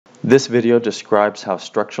This video describes how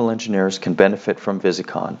structural engineers can benefit from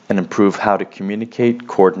Visicon and improve how to communicate,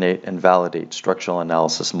 coordinate, and validate structural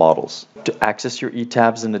analysis models. To access your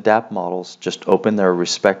ETABS and ETABS models, just open their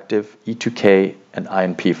respective E2K and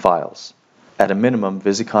INP files. At a minimum,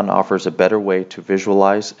 Visicon offers a better way to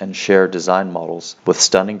visualize and share design models with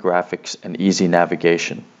stunning graphics and easy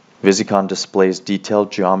navigation. Visicon displays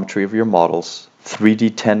detailed geometry of your models,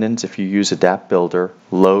 3D tendons if you use ETABS Builder,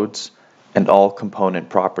 loads, and all component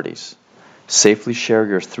properties. Safely share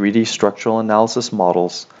your 3D structural analysis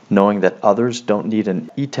models, knowing that others don't need an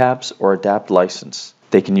ETABS or ETABS license.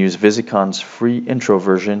 They can use Visicon's free intro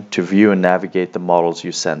version to view and navigate the models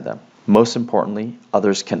you send them. Most importantly,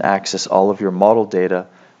 others can access all of your model data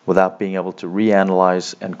without being able to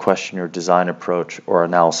reanalyze and question your design approach or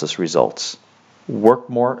analysis results. Work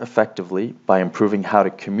more effectively by improving how to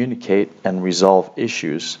communicate and resolve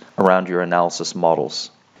issues around your analysis models.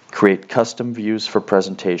 Create custom views for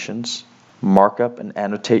presentations, mark up and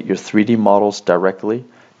annotate your 3D models directly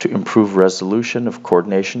to improve resolution of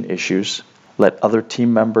coordination issues, let other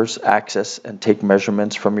team members access and take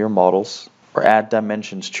measurements from your models, or add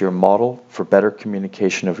dimensions to your model for better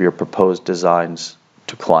communication of your proposed designs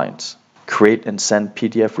to clients. Create and send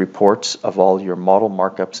PDF reports of all your model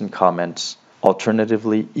markups and comments.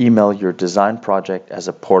 Alternatively, email your design project as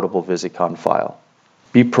a portable Visicon file.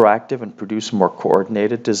 Be proactive and produce more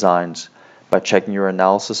coordinated designs by checking your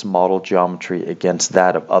analysis model geometry against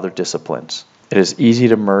that of other disciplines. It is easy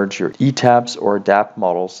to merge your ETABS or ETABS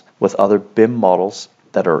models with other BIM models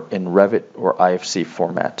that are in Revit or IFC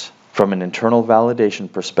format. From an internal validation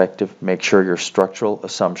perspective, make sure your structural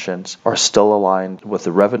assumptions are still aligned with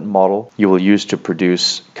the Revit model you will use to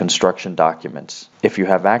produce construction documents. If you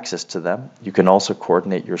have access to them, you can also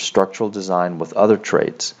coordinate your structural design with other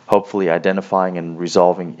trades, hopefully identifying and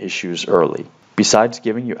resolving issues early. Besides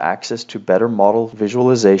giving you access to better model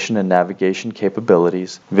visualization and navigation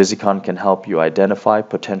capabilities, Visicon can help you identify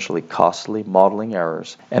potentially costly modeling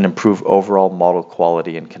errors and improve overall model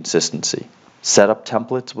quality and consistency. Set up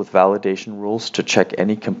templates with validation rules to check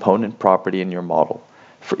any component property in your model.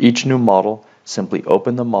 For each new model, simply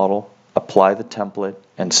open the model, apply the template,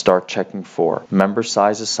 and start checking for member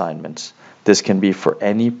size assignments. This can be for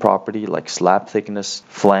any property like slab thickness,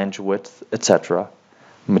 flange width, etc.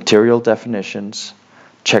 Material definitions.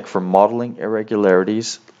 Check for modeling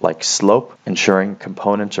irregularities like slope, ensuring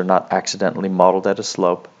components are not accidentally modeled at a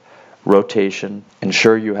slope. Rotation.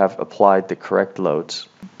 Ensure you have applied the correct loads.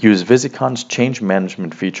 Use Visicon's change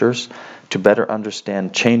management features to better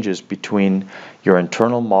understand changes between your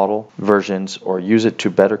internal model versions or use it to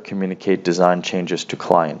better communicate design changes to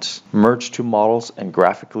clients. Merge two models and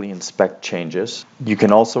graphically inspect changes. You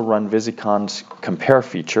can also run Visicon's compare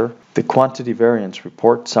feature. The quantity variance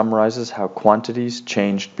report summarizes how quantities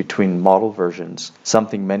changed between model versions,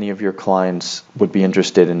 something many of your clients would be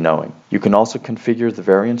interested in knowing. You can also configure the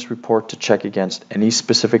variance report to check against any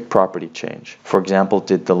specific property change. For example,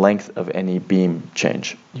 did the length of any beam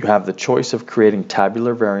change? You have the choice of creating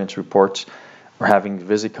tabular variance reports or having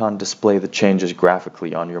Visicon display the changes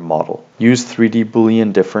graphically on your model. Use 3D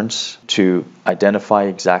Boolean difference to identify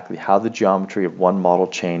exactly how the geometry of one model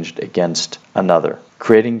changed against another.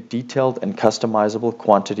 Creating detailed and customizable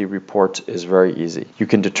quantity reports is very easy. You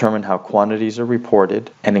can determine how quantities are reported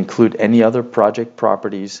and include any other project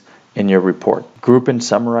properties in your report. Group and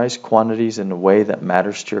summarize quantities in a way that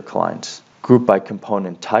matters to your clients. Group by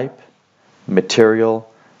component type,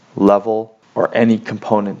 material, level, or any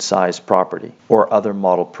component size property or other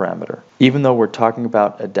model parameter. Even though we're talking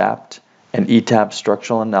about ETABS and ETABS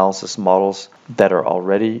structural analysis models that are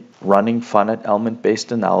already running finite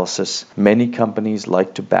element-based analysis, many companies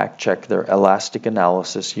like to back-check their elastic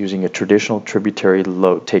analysis using a traditional tributary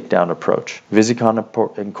load takedown approach.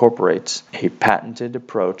 Visicon incorporates a patented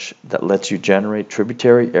approach that lets you generate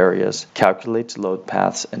tributary areas, calculates load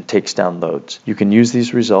paths, and takes down loads. You can use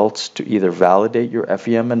these results to either validate your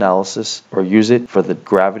FEM analysis or use it for the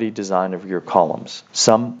gravity design of your columns.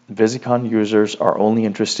 Some Visicon users are only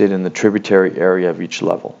interested in the tributary area of each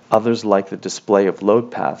level. Others like the display of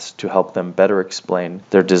load paths to help them better explain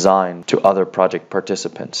their design to other project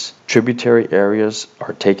participants. Tributary areas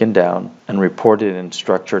are taken down and reported in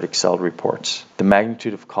structured Excel reports. The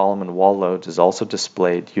magnitude of column and wall loads is also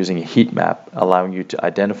displayed using a heat map, allowing you to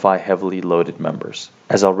identify heavily loaded members.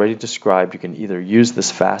 As already described, you can either use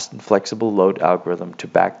this fast and flexible load algorithm to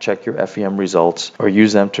back-check your FEM results or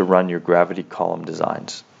use them to run your gravity column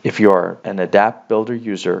designs. If you are an ETABS Builder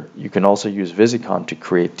user, you can also use Visicon to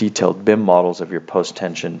create detailed BIM models of your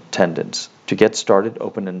post-tension tendons. To get started,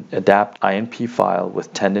 open an ETABS INP file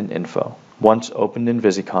with tendon info. Once opened in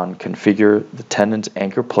Visicon, configure the tendon's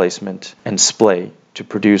anchor placement and splay to to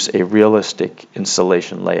produce a realistic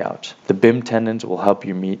installation layout. The BIM Tendons will help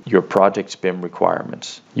you meet your project's BIM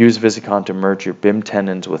requirements. Use Visicon to merge your BIM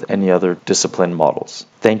Tendons with any other discipline models.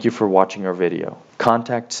 Thank you for watching our video.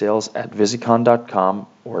 Contact sales@visicon.com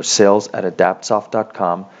or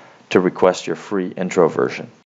sales@adaptsoft.com to request your free intro version.